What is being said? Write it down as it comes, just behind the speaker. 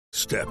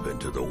Step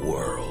into the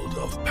world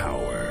of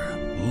power,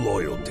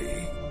 loyalty,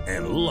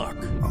 and luck.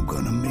 I'm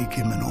gonna make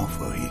him an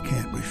offer he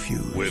can't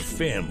refuse. With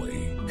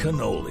family,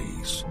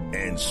 cannolis,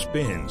 and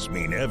spins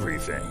mean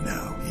everything.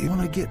 Now, you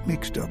wanna get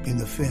mixed up in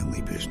the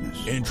family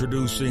business.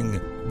 Introducing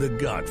The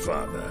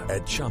Godfather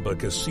at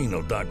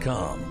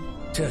App-ocalypse.com.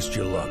 Test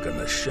your luck in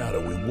the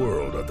shadowy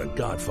world of The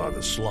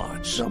Godfather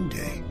slot.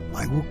 Someday,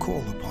 I will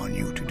call upon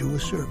you to do a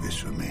service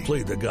for me.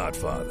 Play The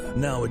Godfather,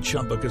 now at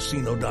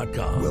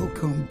App-ocalypse.com.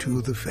 Welcome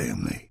to the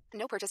family.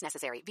 No purchase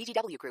necessary.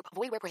 VGW Group.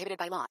 Void where prohibited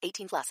by law.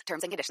 18 plus.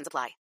 Terms and conditions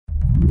apply.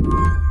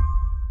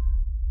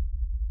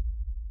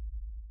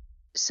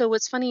 So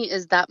what's funny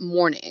is that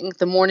morning,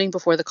 the morning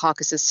before the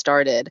caucuses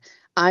started,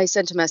 I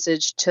sent a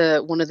message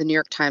to one of the New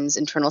York Times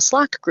internal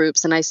Slack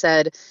groups, and I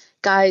said,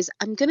 guys,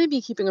 I'm going to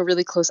be keeping a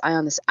really close eye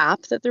on this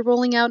app that they're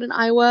rolling out in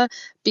Iowa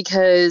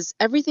because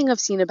everything I've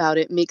seen about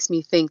it makes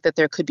me think that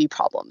there could be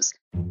problems.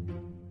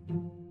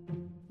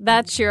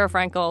 That's Shira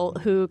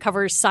Frankel, who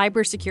covers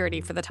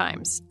cybersecurity for The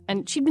Times.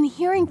 And she'd been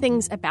hearing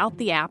things about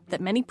the app that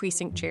many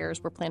precinct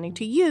chairs were planning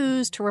to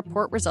use to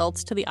report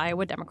results to the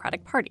Iowa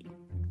Democratic Party.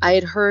 I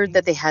had heard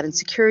that they hadn't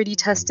security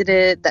tested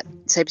it, that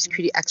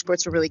cybersecurity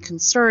experts were really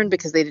concerned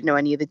because they didn't know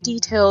any of the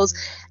details.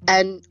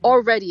 And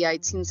already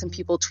I'd seen some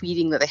people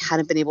tweeting that they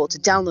hadn't been able to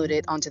download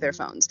it onto their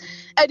phones.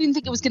 I didn't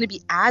think it was going to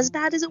be as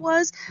bad as it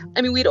was.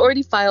 I mean, we'd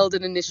already filed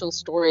an initial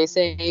story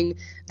saying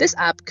this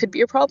app could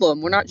be a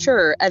problem. We're not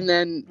sure. And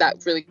then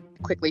that really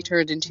quickly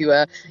turned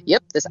into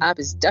yep, this app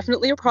is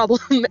definitely a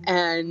problem.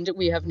 And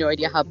we have no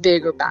idea how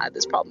big or bad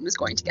this problem is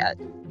going to get.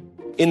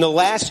 In the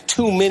last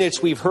 2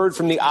 minutes, we've heard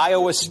from the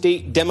Iowa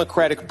State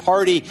Democratic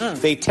Party.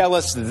 They tell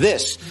us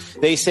this.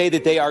 They say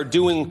that they are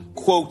doing,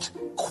 quote,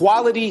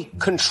 quality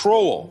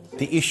control.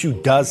 The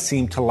issue does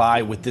seem to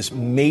lie with this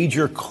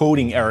major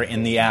coding error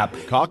in the app.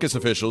 Caucus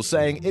officials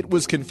saying it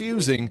was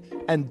confusing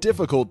and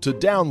difficult to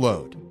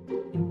download.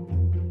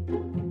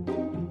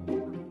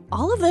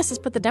 All of this has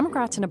put the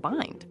Democrats in a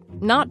bind,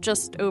 not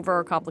just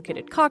over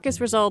complicated caucus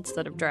results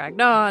that have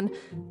dragged on,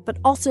 but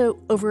also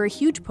over a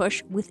huge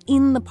push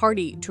within the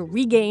party to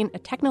regain a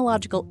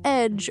technological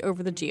edge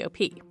over the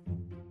GOP.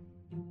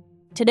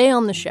 Today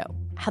on the show,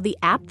 how the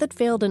app that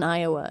failed in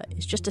Iowa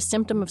is just a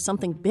symptom of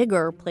something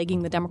bigger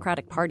plaguing the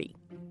Democratic Party.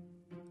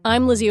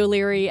 I'm Lizzie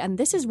O'Leary, and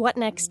this is What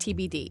Next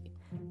TBD,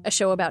 a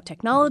show about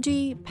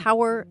technology,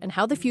 power, and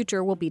how the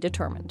future will be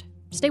determined.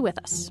 Stay with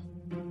us.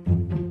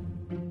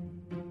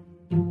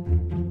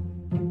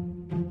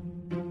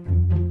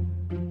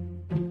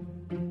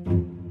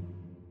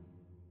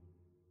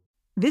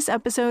 This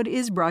episode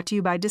is brought to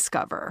you by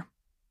Discover.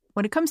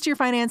 When it comes to your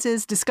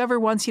finances,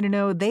 Discover wants you to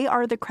know they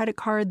are the credit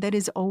card that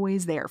is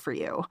always there for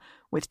you.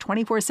 With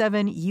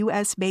 24/7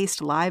 U.S.-based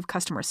live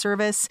customer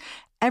service,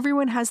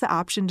 everyone has the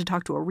option to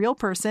talk to a real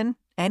person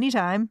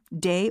anytime,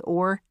 day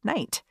or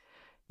night.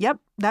 Yep,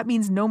 that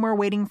means no more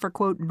waiting for,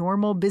 quote,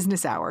 normal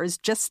business hours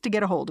just to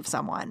get a hold of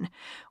someone.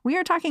 We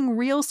are talking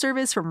real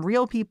service from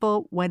real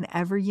people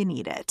whenever you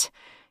need it.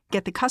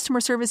 Get the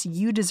customer service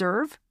you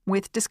deserve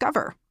with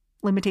Discover.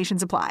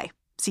 Limitations apply.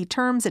 See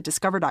terms at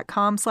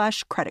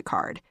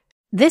discover.com/creditcard.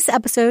 This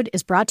episode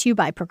is brought to you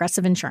by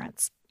Progressive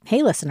Insurance.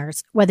 Hey,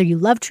 listeners, whether you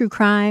love true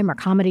crime or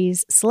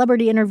comedies,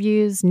 celebrity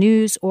interviews,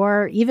 news,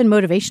 or even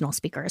motivational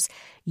speakers,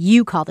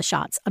 you call the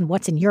shots on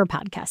what's in your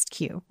podcast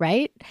queue,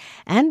 right?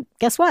 And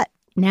guess what?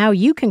 Now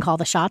you can call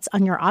the shots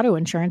on your auto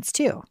insurance,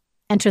 too.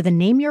 Enter the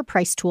Name Your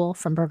Price tool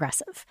from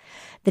Progressive.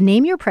 The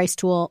Name Your Price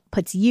tool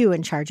puts you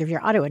in charge of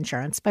your auto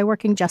insurance by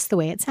working just the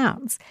way it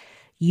sounds.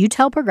 You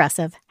tell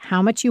Progressive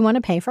how much you want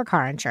to pay for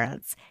car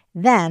insurance.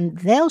 Then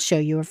they'll show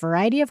you a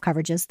variety of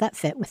coverages that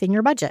fit within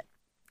your budget,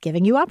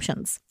 giving you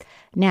options.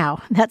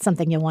 Now, that's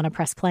something you'll want to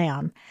press play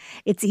on.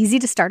 It's easy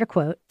to start a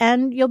quote,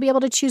 and you'll be able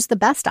to choose the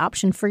best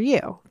option for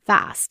you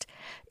fast.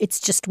 It's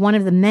just one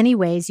of the many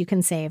ways you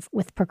can save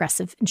with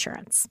Progressive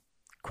Insurance.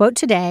 Quote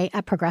today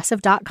at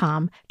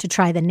Progressive.com to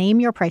try the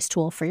Name Your Price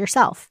tool for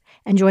yourself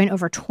and join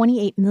over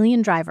 28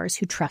 million drivers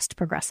who trust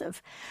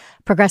Progressive.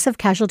 Progressive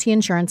Casualty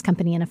Insurance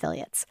Company and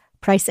Affiliates.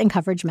 Price and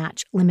coverage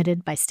match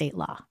limited by state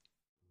law.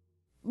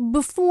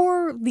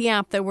 Before the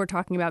app that we're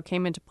talking about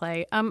came into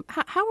play,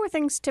 how are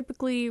things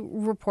typically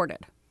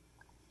reported?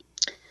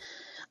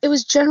 It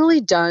was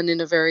generally done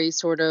in a very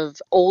sort of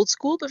old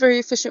school but very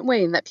efficient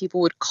way in that people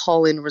would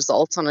call in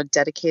results on a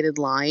dedicated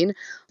line.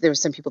 There were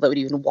some people that would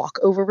even walk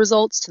over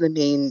results to the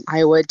main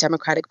Iowa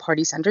Democratic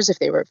Party centers if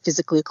they were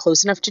physically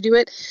close enough to do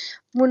it.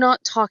 We're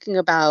not talking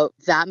about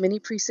that many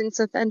precincts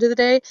at the end of the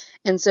day.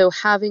 And so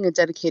having a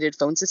dedicated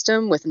phone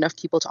system with enough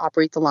people to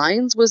operate the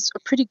lines was a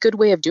pretty good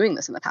way of doing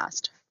this in the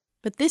past.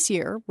 But this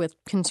year, with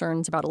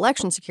concerns about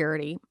election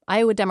security,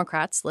 Iowa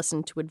Democrats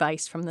listened to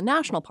advice from the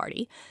National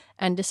Party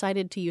and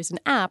decided to use an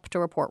app to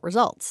report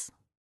results.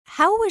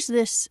 How was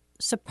this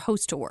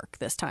supposed to work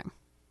this time?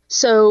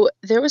 So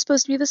there was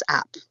supposed to be this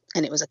app,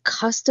 and it was a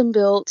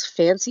custom-built,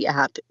 fancy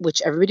app, which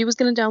everybody was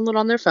going to download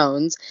on their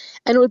phones,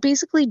 and it would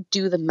basically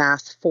do the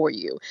math for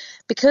you.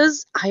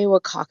 Because Iowa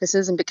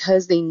caucuses and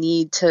because they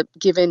need to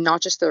give in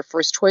not just their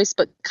first choice,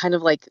 but kind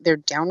of like their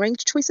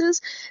downranked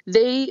choices,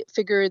 they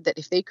figured that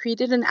if they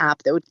created an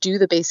app that would do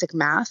the basic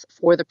math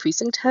for the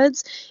precinct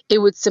heads, it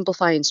would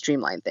simplify and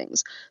streamline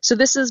things. So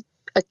this is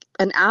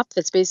an app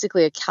that's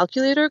basically a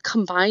calculator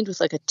combined with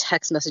like a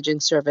text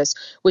messaging service,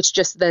 which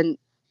just then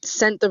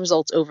sent the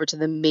results over to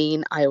the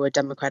main Iowa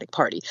Democratic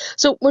Party.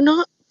 So we're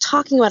not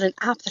talking about an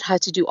app that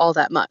had to do all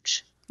that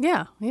much.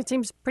 Yeah, it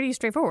seems pretty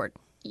straightforward.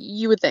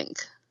 You would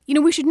think. You know,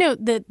 we should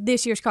note that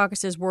this year's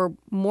caucuses were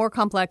more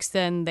complex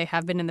than they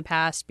have been in the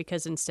past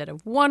because instead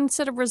of one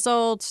set of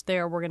results,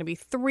 there were going to be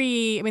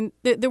three. I mean,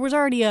 there was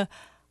already a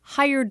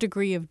higher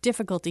degree of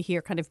difficulty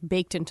here kind of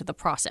baked into the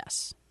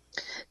process.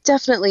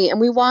 Definitely. And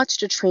we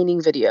watched a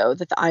training video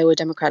that the Iowa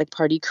Democratic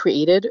Party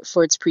created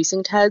for its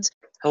precinct heads.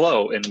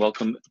 Hello, and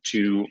welcome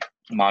to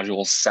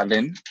Module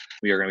 7.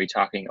 We are going to be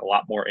talking a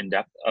lot more in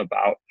depth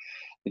about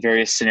the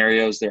various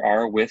scenarios there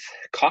are with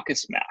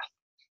caucus math.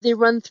 They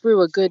run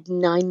through a good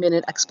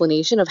 9-minute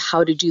explanation of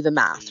how to do the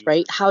math,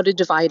 right? How to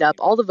divide up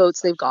all the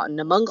votes they've gotten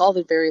among all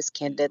the various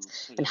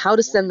candidates and how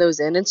to send those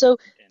in. And so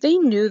they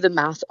knew the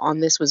math on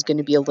this was going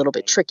to be a little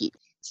bit tricky.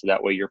 So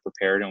that way you're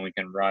prepared and we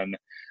can run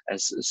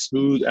as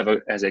smooth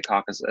as a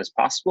caucus as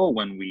possible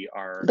when we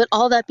are. But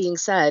all that being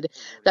said,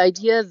 the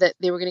idea that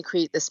they were going to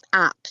create this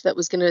app that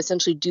was going to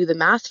essentially do the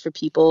math for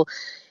people,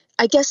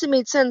 I guess it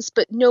made sense,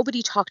 but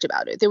nobody talked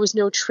about it. There was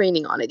no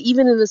training on it.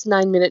 Even in this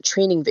 9-minute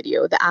training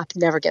video, the app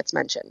never gets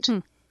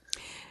mentioned.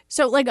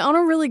 So like on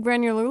a really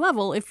granular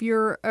level, if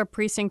you're a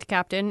precinct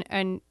captain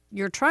and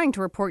you're trying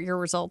to report your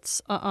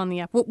results on the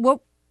app,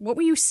 what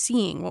were you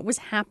seeing? What was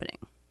happening?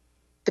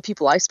 The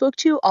people I spoke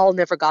to all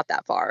never got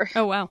that far.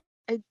 Oh, wow.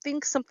 I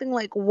think something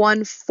like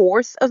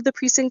 1/4 of the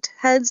precinct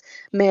heads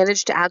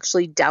managed to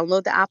actually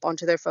download the app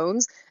onto their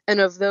phones. And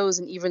of those,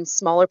 an even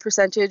smaller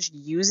percentage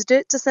used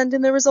it to send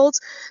in their results.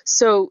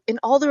 So in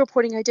all the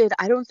reporting I did,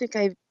 I don't think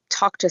I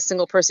talked to a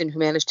single person who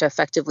managed to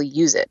effectively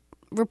use it.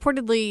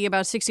 Reportedly,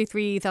 about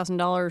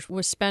 $63,000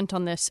 was spent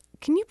on this.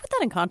 Can you put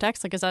that in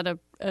context? Like, is that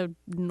a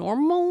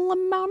normal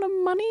amount of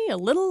money? A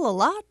little, a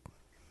lot?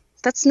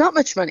 That's not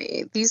much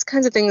money. These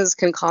kinds of things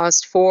can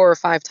cost 4 or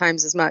 5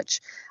 times as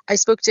much. I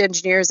spoke to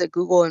engineers at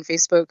Google and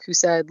Facebook who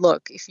said,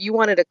 look, if you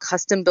wanted a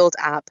custom-built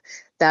app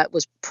that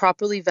was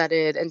properly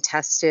vetted and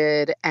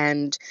tested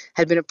and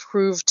had been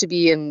approved to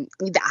be in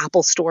the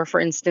Apple Store, for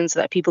instance,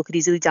 so that people could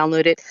easily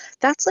download it,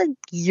 that's a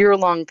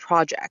year-long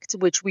project,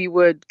 which we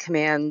would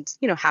command,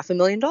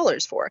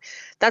 $500,000 for.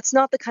 That's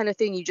not the kind of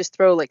thing you just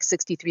throw like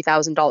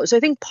 $63,000. So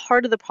I think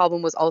part of the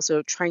problem was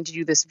also trying to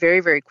do this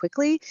very, very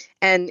quickly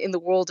and in the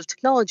world of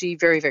technology,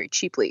 very, very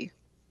cheaply.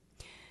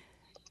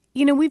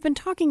 You know, we've been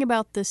talking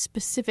about the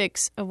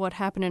specifics of what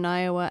happened in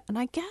Iowa, and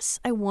I guess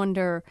I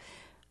wonder,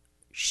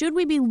 should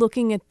we be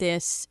looking at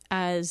this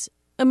as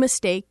a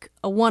mistake,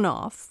 a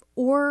one-off,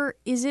 or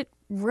is it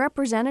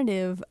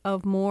representative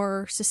of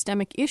more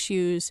systemic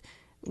issues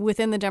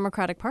within the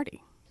Democratic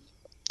Party?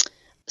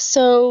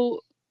 So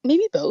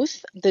maybe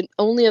both. The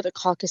only other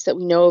caucus that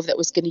we know of that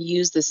was going to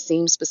use the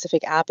same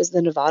specific app is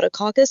the Nevada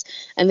caucus,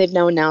 and they've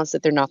now announced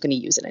that they're not going to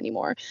use it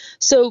anymore.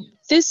 So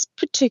this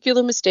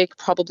particular mistake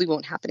probably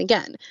won't happen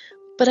again.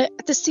 But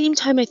at the same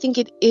time, I think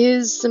it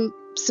is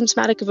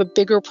symptomatic of a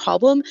bigger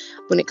problem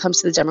when it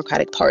comes to the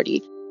Democratic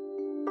Party.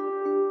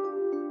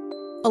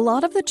 A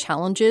lot of the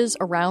challenges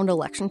around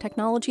election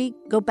technology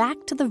go back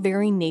to the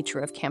very nature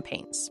of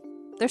campaigns.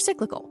 They're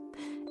cyclical.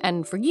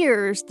 And for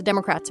years, the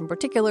Democrats in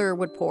particular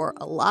would pour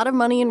a lot of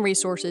money and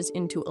resources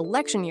into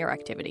election year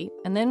activity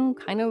and then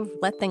kind of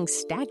let things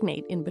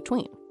stagnate in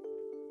between.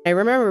 I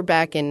remember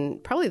back in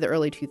probably the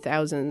early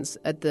 2000s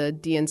at the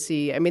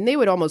DNC, I mean, they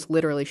would almost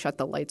literally shut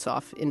the lights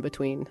off in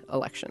between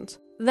elections.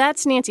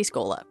 That's Nancy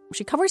Scola.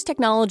 She covers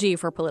technology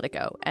for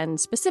Politico, and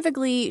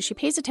specifically, she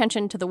pays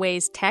attention to the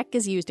ways tech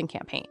is used in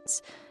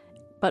campaigns.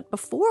 But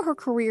before her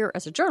career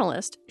as a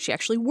journalist, she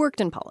actually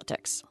worked in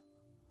politics.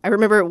 I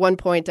remember at one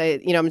point,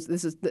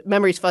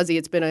 memory's fuzzy.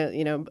 It's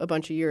been a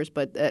bunch of years,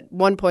 but at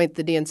one point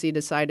the DNC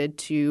decided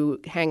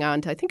to hang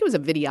on to, I think it was a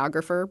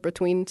videographer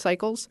between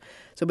cycles,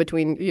 so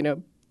between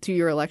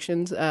 2-year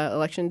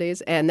election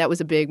days, and that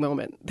was a big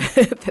moment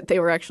that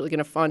they were actually going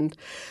to fund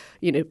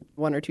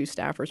 1 or 2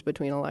 staffers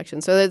between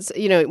elections. So that's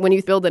when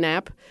you build an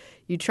app,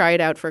 you try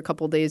it out for a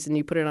couple of days and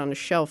you put it on a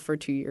shelf for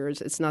 2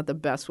 years. It's not the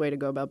best way to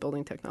go about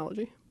building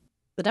technology.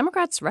 The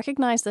Democrats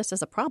recognized this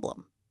as a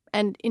problem.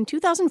 And in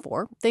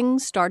 2004,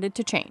 things started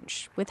to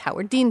change with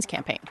Howard Dean's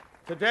campaign.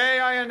 Today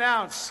I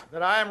announce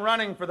that I am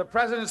running for the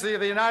presidency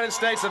of the United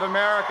States of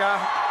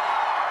America.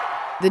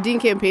 The Dean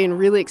campaign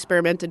really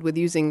experimented with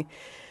using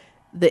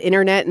the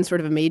internet in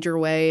sort of a major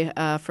way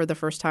for the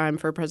first time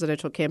for a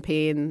presidential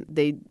campaign.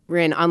 They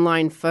ran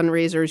online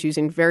fundraisers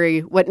using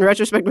what in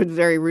retrospect was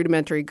very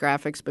rudimentary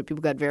graphics, but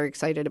people got very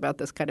excited about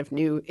this kind of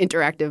new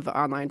interactive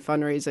online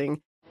fundraising.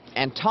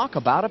 And talk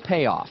about a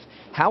payoff.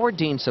 Howard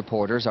Dean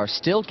supporters are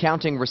still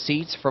counting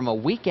receipts from a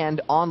weekend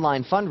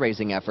online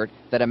fundraising effort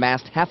that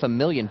amassed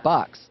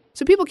 $500,000.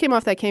 So people came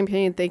off that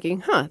campaign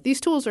thinking, these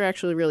tools are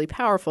actually really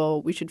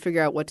powerful. We should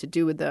figure out what to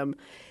do with them.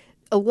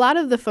 A lot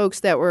of the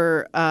folks that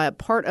were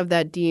part of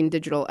that Dean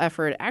digital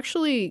effort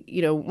actually,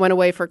 went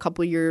away for a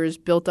couple of years,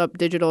 built up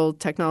digital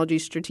technology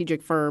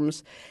strategic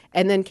firms,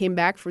 and then came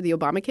back for the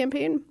Obama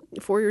campaign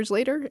 4 years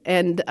later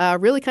and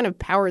really kind of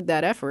powered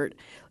that effort,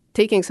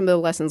 taking some of the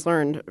lessons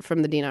learned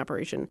from the Dean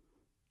operation.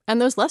 And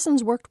those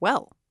lessons worked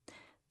well.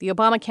 The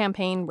Obama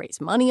campaign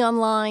raised money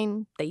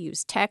online. They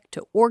used tech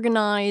to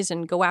organize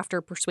and go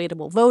after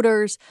persuadable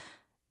voters.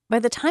 By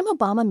the time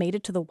Obama made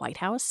it to the White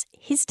House,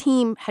 his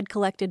team had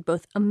collected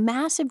both a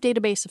massive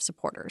database of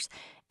supporters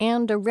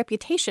and a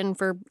reputation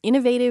for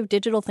innovative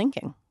digital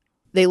thinking.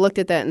 They looked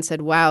at that and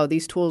said, wow,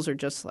 these tools are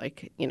just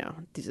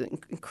these are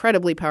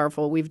incredibly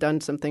powerful. We've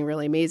done something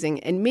really amazing,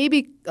 and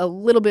maybe a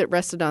little bit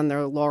rested on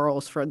their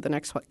laurels for the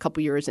next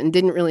couple years and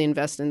didn't really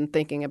invest in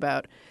thinking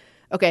about,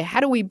 okay, how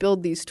do we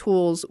build these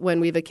tools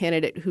when we have a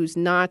candidate who's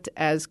not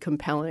as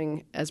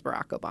compelling as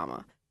Barack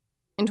Obama?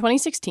 In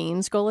 2016,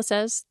 Scola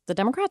says the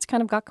Democrats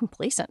kind of got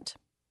complacent.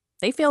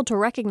 They failed to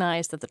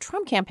recognize that the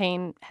Trump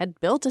campaign had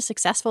built a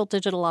successful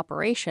digital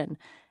operation,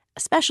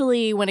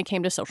 especially when it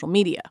came to social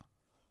media.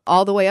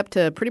 All the way up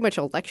to pretty much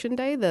Election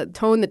Day, the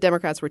tone that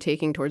Democrats were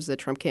taking towards the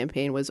Trump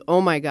campaign was,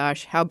 oh my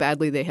gosh, how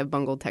badly they have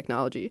bungled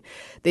technology.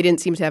 They didn't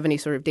seem to have any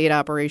sort of data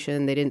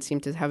operation. They didn't seem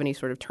to have any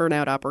sort of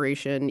turnout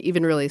operation,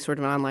 even really sort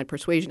of an online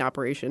persuasion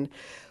operation.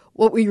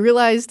 What we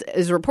realized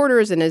as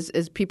reporters and as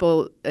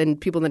people in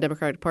the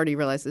Democratic Party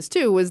realized this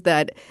too was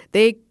that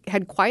they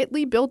had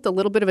quietly built a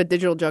little bit of a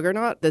digital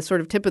juggernaut. The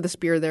sort of tip of the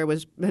spear there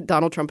was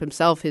Donald Trump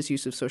himself, his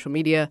use of social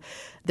media.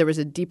 There was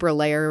a deeper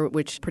layer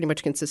which pretty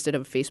much consisted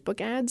of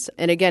Facebook ads.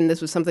 And again,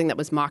 this was something that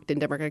was mocked in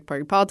Democratic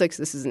Party politics.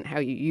 This isn't how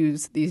you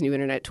use these new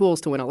internet tools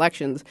to win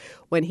elections.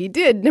 When he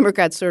did,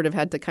 Democrats sort of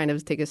had to kind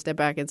of take a step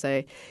back and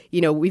say,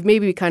 we've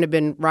maybe kind of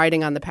been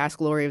riding on the past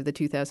glory of the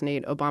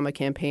 2008 Obama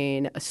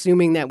campaign,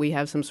 assuming that we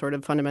have some sort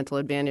of fundamental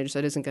advantage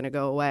that isn't going to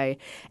go away.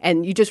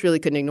 And you just really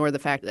couldn't ignore the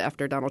fact that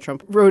after Donald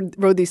Trump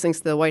rode these things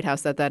to the White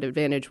House that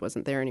advantage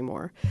wasn't there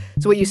anymore.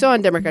 So what you saw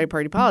in Democratic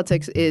Party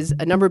politics is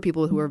a number of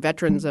people who were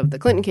veterans of the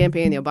Clinton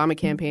campaign, the Obama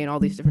campaign, all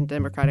these different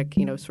Democratic,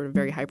 sort of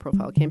very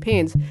high-profile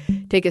campaigns,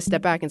 take a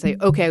step back and say,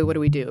 okay, what do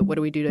we do? What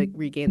do we do to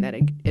regain that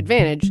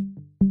advantage?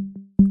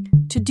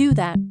 To do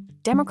that,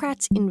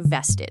 Democrats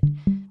invested,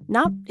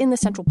 not in the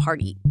central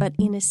party, but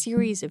in a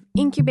series of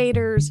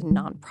incubators and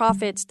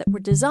nonprofits that were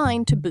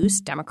designed to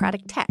boost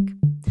Democratic tech.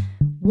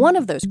 One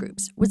of those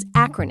groups was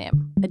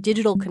Acronym, a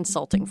digital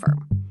consulting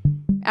firm.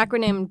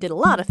 Acronym did a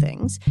lot of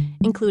things,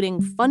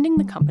 including funding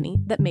the company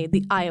that made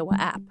the Iowa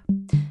app,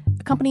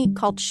 a company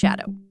called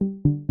Shadow.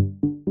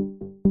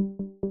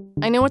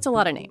 I know it's a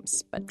lot of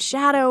names, but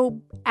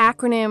Shadow,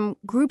 Acronym,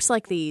 groups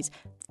like these,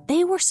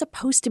 they were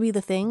supposed to be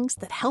the things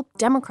that helped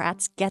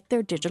Democrats get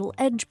their digital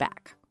edge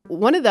back.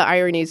 One of the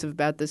ironies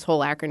about this whole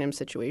Acronym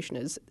situation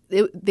is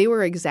they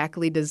were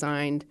exactly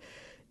designed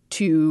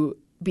to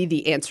be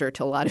the answer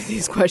to a lot of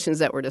these questions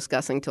that we're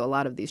discussing, to a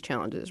lot of these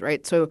challenges,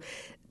 right? So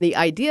the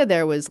idea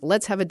there was,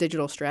 let's have a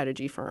digital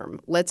strategy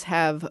firm. Let's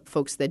have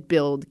folks that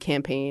build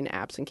campaign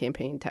apps and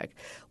campaign tech.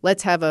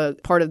 Let's have a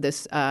part of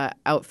this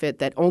outfit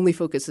that only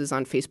focuses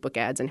on Facebook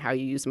ads and how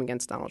you use them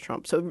against Donald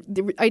Trump. So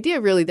the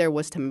idea really there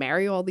was to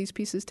marry all these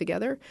pieces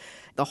together.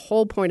 The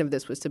whole point of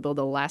this was to build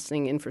a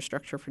lasting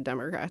infrastructure for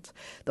Democrats.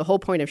 The whole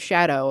point of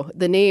Shadow,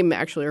 the name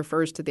actually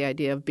refers to the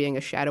idea of being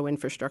a shadow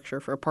infrastructure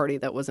for a party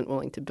that wasn't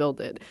willing to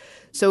build it.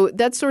 So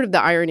that's sort of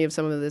the irony of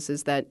some of this,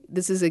 is that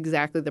this is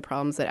exactly the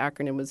problems that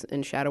Acronym was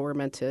in Shadow were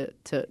meant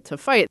to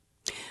fight.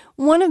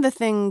 One of the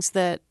things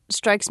that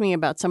strikes me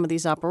about some of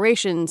these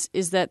operations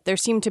is that there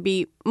seem to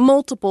be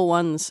multiple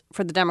ones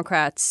for the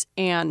Democrats,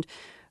 and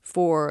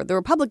for the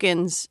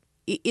Republicans,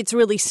 it's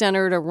really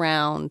centered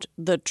around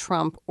the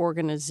Trump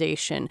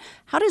organization.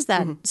 How does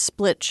that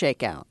split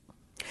shake out?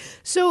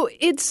 So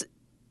it's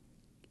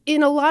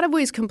in a lot of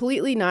ways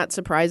completely not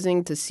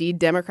surprising to see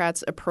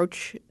Democrats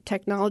approach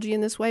technology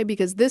in this way,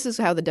 because this is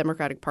how the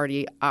Democratic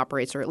Party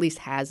operates, or at least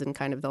has in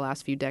kind of the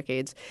last few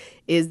decades,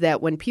 is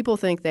that when people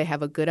think they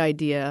have a good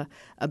idea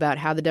about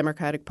how the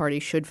Democratic Party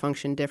should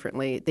function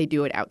differently, they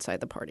do it outside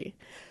the party.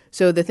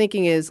 So the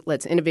thinking is,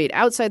 let's innovate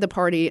outside the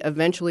party.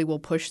 Eventually, we'll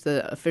push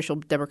the official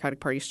Democratic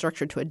Party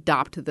structure to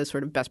adopt the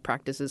sort of best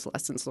practices,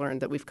 lessons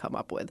learned that we've come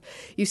up with.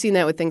 You've seen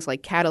that with things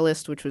like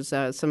Catalyst, which was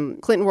some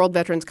Clinton world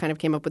veterans kind of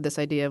came up with this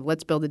idea of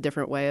let's build a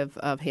different way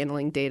of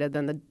handling data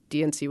than the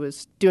DNC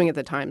was doing at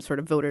the time, sort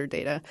of voter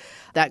data.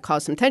 That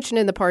caused some tension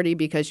in the party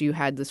because you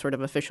had the sort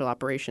of official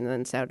operation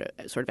and then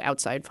sort of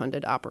outside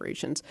funded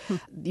operations.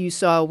 You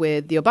saw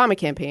with the Obama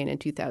campaign in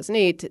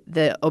 2008,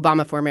 the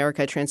Obama for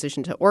America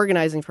transition to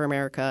Organizing for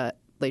America.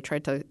 They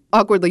tried to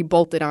awkwardly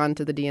bolt it on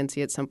to the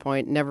DNC at some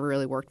point. Never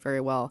really worked very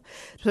well.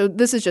 So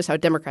this is just how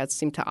Democrats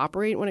seem to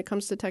operate when it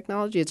comes to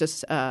technology. It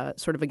just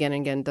sort of again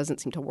and again doesn't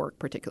seem to work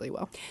particularly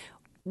well.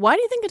 Why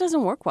do you think it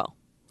doesn't work well?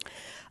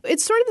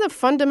 It's sort of the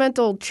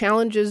fundamental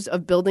challenges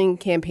of building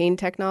campaign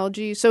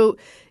technology. So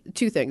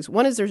two things.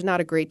 One is there's not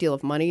a great deal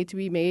of money to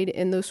be made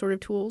in those sort of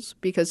tools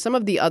because some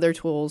of the other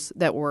tools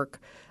that work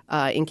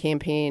in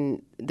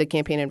the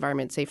campaign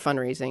environment, say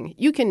fundraising,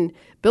 you can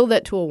build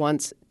that tool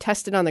once,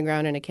 test it on the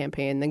ground in a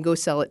campaign, then go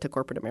sell it to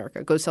corporate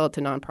America, go sell it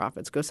to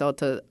nonprofits, go sell it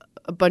to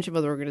a bunch of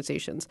other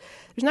organizations.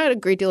 There's not a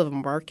great deal of a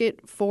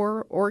market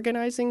for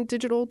organizing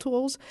digital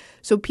tools.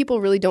 So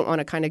people really don't want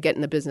to kind of get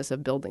in the business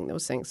of building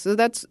those things. So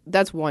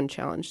that's one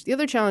challenge. The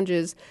other challenge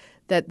is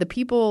that the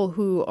people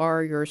who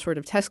are your sort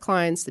of test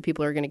clients, the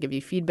people who are going to give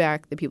you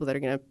feedback, the people that are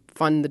going to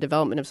fund the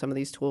development of some of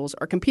these tools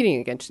are competing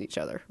against each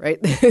other, right?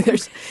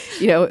 There's,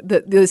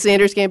 the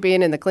Sanders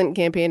campaign and the Clinton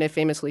campaign have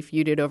famously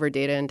feuded over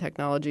data and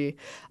technology.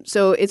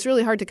 So it's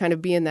really hard to kind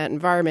of be in that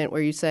environment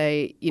where you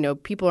say,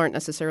 people aren't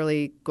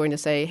necessarily going to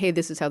say, hey,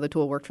 this is how the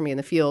tool worked for me in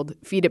the field,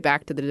 feed it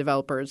back to the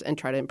developers and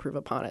try to improve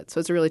upon it. So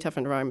it's a really tough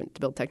environment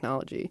to build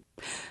technology.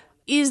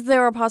 Is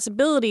there a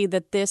possibility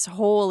that this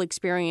whole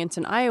experience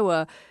in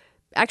Iowa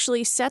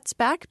actually sets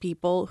back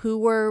people who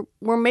were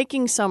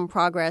making some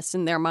progress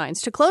in their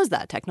minds to close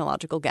that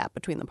technological gap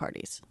between the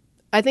parties?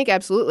 I think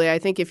absolutely. I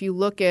think if you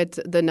look at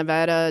the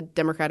Nevada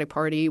Democratic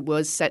Party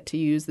was set to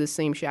use this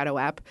same shadow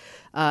app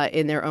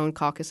in their own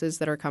caucuses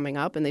that are coming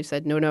up. And they've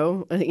said,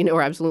 no,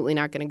 we're absolutely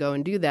not going to go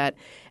and do that.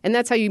 And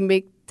that's how you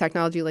make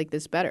technology like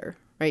this better,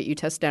 right? You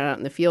test it out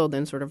in the field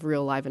in sort of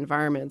real live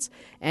environments.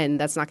 And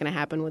that's not going to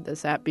happen with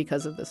this app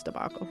because of this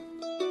debacle.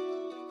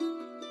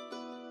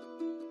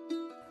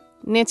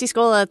 Nancy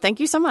Scola, thank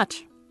you so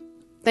much.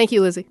 Thank you,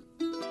 Lizzie.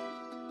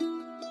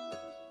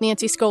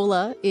 Nancy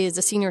Scola is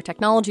a senior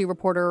technology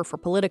reporter for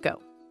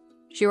Politico.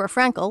 Shira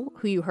Frankel,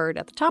 who you heard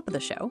at the top of the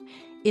show,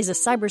 is a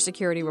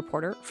cybersecurity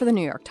reporter for the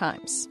New York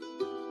Times.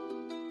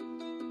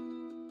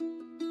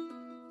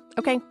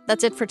 Okay,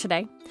 that's it for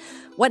today.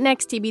 What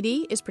Next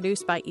TBD is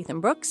produced by Ethan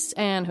Brooks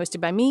and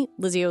hosted by me,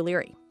 Lizzie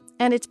O'Leary.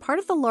 And it's part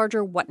of the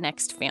larger What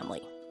Next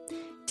family.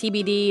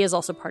 TBD is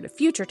also part of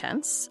Future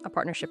Tense, a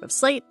partnership of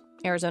Slate,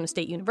 Arizona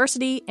State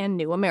University, and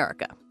New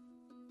America.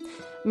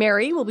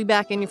 Mary will be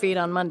back in your feed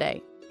on Monday.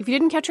 If you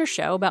didn't catch her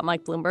show about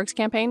Mike Bloomberg's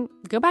campaign,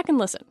 go back and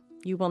listen.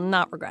 You will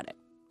not regret it.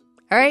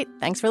 All right,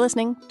 thanks for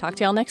listening. Talk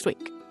to y'all next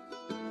week.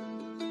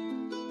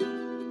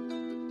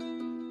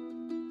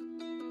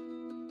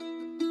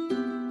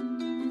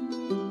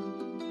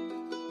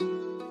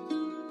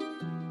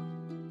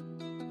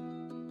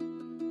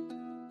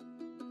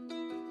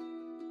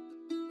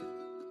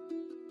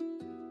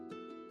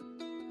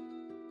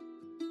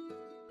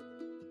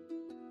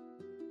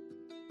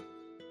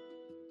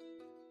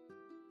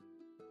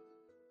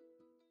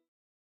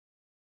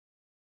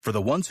 For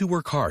the ones who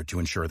work hard to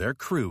ensure their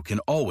crew can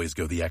always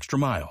go the extra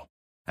mile,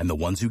 and the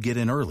ones who get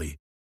in early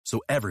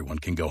so everyone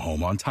can go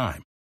home on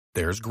time,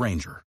 there's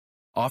Grainger,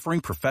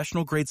 offering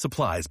professional-grade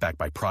supplies backed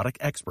by product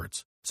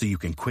experts so you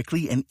can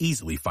quickly and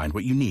easily find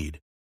what you need.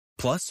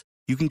 Plus,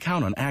 you can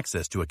count on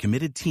access to a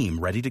committed team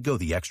ready to go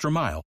the extra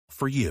mile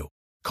for you.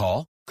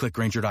 Call, click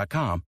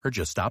Grainger.com, or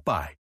just stop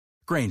by.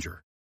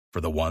 Grainger,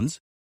 for the ones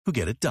who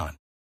get it done.